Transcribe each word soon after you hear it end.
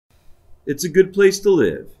It's a good place to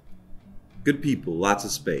live. Good people, lots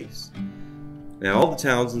of space. Now, all the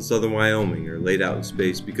towns in southern Wyoming are laid out in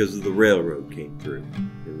space because of the railroad came through.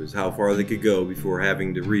 It was how far they could go before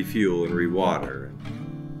having to refuel and rewater.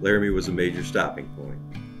 And Laramie was a major stopping point.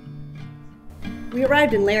 We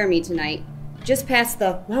arrived in Laramie tonight, just past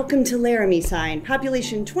the Welcome to Laramie sign,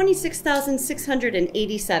 population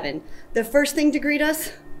 26,687. The first thing to greet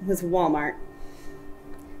us was Walmart.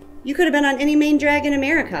 You could have been on any main drag in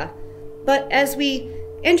America, but as we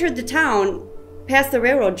entered the town, past the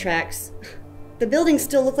railroad tracks, the buildings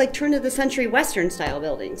still look like turn-of-the-century Western style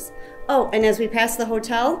buildings. Oh, and as we passed the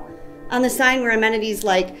hotel, on the sign were amenities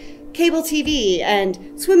like cable TV and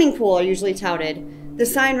swimming pool are usually touted. The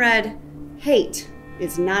sign read, "Hate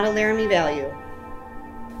is not a Laramie value."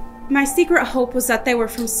 My secret hope was that they were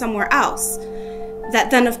from somewhere else.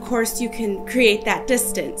 That then, of course, you can create that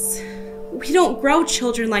distance. We don't grow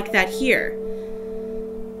children like that here.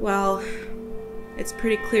 Well, it's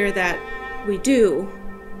pretty clear that we do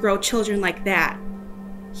grow children like that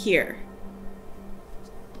here.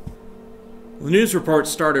 The news reports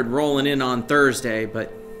started rolling in on Thursday,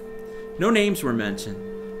 but no names were mentioned.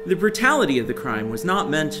 The brutality of the crime was not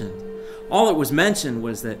mentioned. All that was mentioned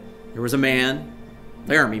was that there was a man,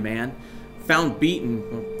 Laramie man, found beaten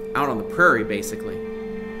out on the prairie, basically.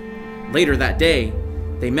 Later that day,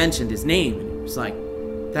 they mentioned his name, and it was like,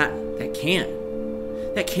 that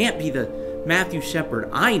can't be the Matthew Shepard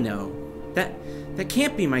I know. That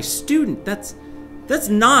can't be my student. That's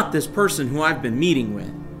not this person who I've been meeting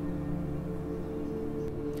with.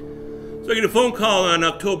 So I get a phone call on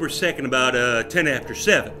October 2nd about 10 after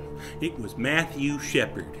 7. It was Matthew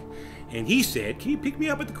Shepard. And he said, "Can you pick me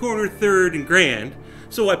up at the corner of 3rd and Grand?"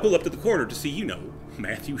 So I pull up to the corner to see,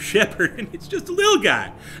 Matthew Shepard, and it's just a little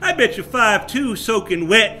guy. I bet you 5'2", soaking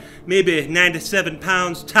wet, maybe 9 to 7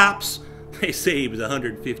 pounds tops. They say he was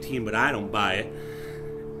 115, but I don't buy it.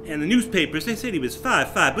 And the newspapers, they said he was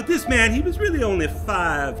 5'5", but this man, he was really only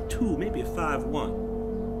 5'2", maybe 5'1".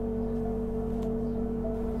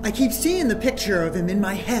 I keep seeing the picture of him in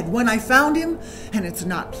my head when I found him, and it's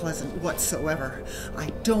not pleasant whatsoever. I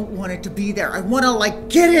don't want it to be there. I want to,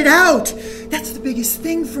 get it out. That's the biggest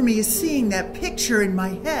thing for me, is seeing that picture in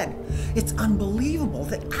my head. It's unbelievable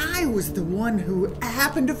that I was the one who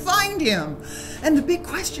happened to find him. And the big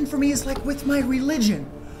question for me is with my religion.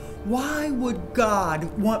 Why would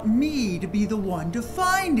God want me to be the one to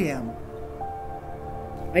find him?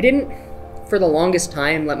 I didn't, for the longest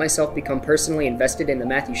time, let myself become personally invested in the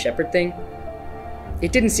Matthew Shepard thing.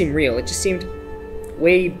 It didn't seem real. It just seemed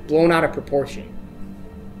way blown out of proportion.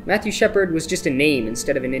 Matthew Shepard was just a name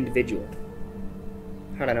instead of an individual.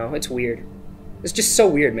 I don't know, it's weird. It's just so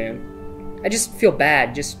weird, man. I just feel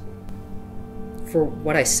bad, just for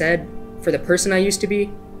what I said, for the person I used to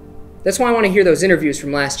be. That's why I want to hear those interviews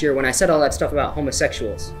from last year when I said all that stuff about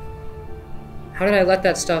homosexuals. How did I let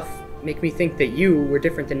that stuff make me think that you were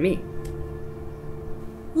different than me?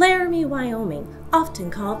 Laramie, Wyoming, often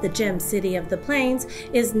called the Gem City of the Plains,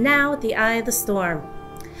 is now at the eye of the storm.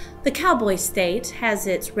 The cowboy state has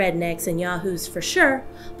its rednecks and yahoos for sure,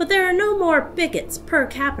 but there are no more bigots per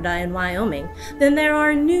capita in Wyoming than there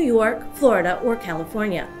are in New York, Florida, or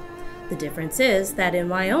California. The difference is that in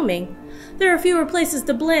Wyoming, there are fewer places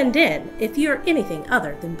to blend in if you're anything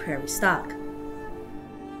other than prairie stock.